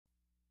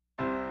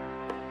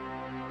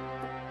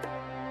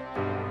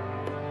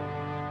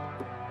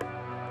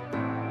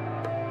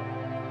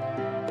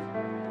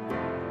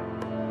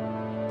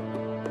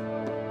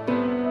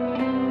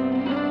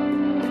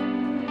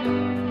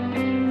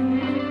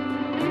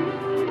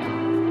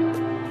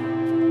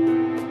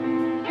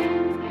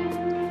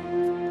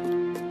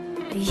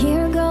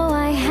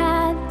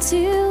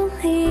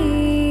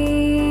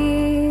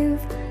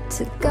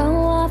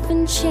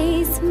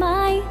chase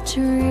my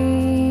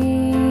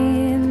dreams.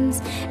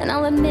 And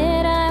I'll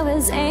admit I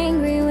was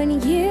angry when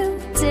you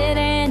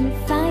didn't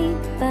fight,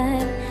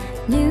 but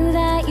knew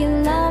that you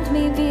loved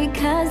me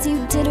because you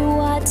did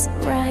what's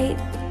right.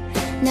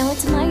 Now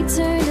it's my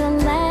turn to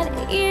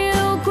let you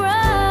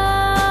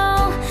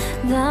grow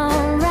the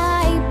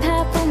right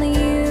path, only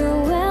you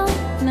will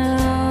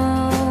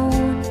know.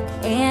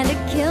 And it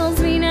kills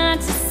me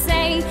not to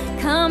say,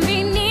 come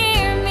be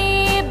near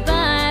me,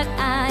 but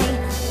I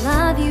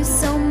love you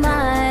so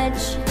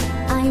much,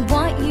 I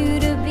want you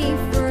to be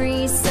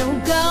free. So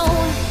go,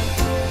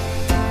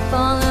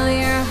 follow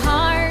your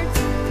heart,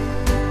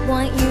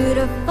 want you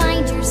to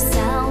find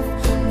yourself,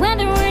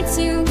 whether we're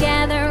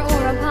together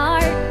or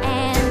apart,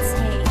 and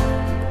take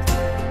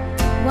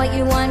what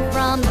you want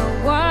from the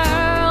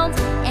world.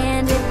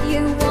 And if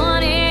you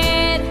want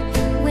it,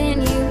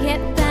 when you get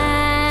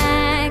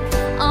back,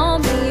 I'll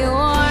be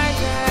your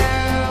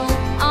girl,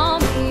 I'll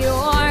be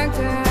your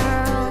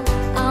girl,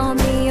 I'll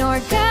be your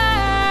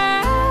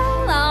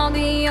girl, I'll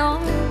be your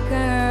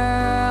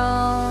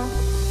girl.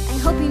 I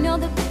hope you know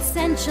the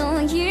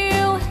potential you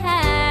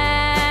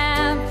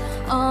have,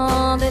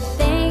 all the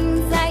things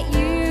that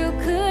you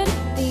could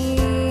be.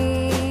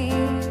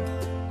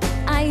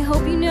 I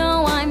hope you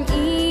know I'm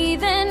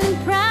even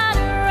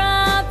prouder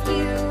of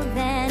you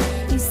than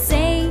you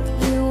say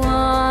you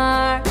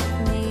are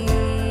me.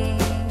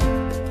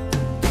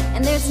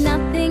 And there's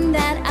nothing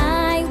that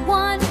I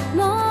want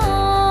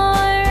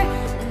more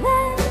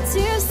than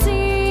to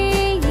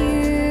see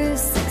you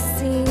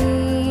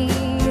succeed.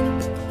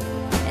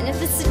 And if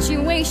the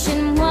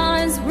situation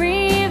was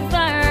reversed,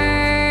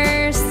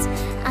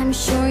 I'm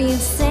sure you'd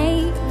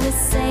say the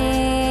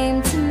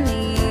same to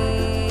me.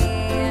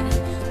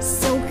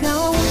 So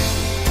go,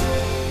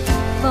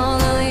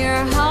 follow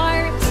your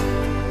heart,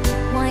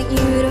 want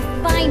you to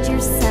find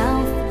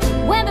yourself,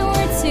 whether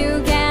we're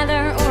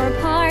together or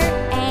apart,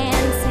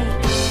 and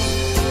take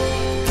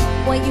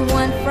what you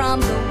want from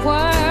the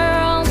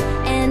world.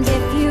 And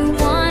if you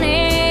want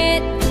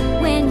it,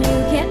 when you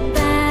get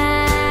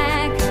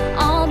back,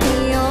 I'll be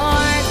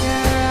your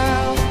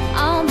girl,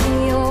 I'll be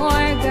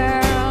your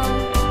girl,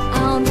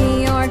 I'll be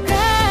your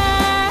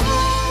girl,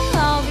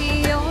 I'll be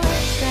your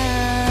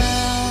girl.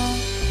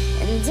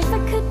 And if I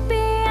could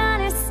be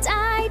honest,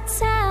 I'd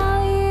tell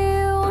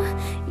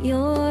you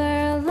your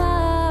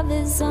love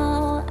is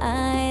all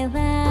I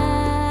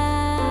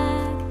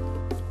lack,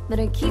 but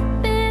I keep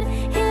it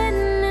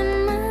hidden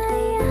in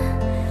my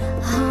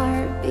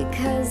heart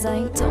because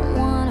I don't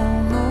want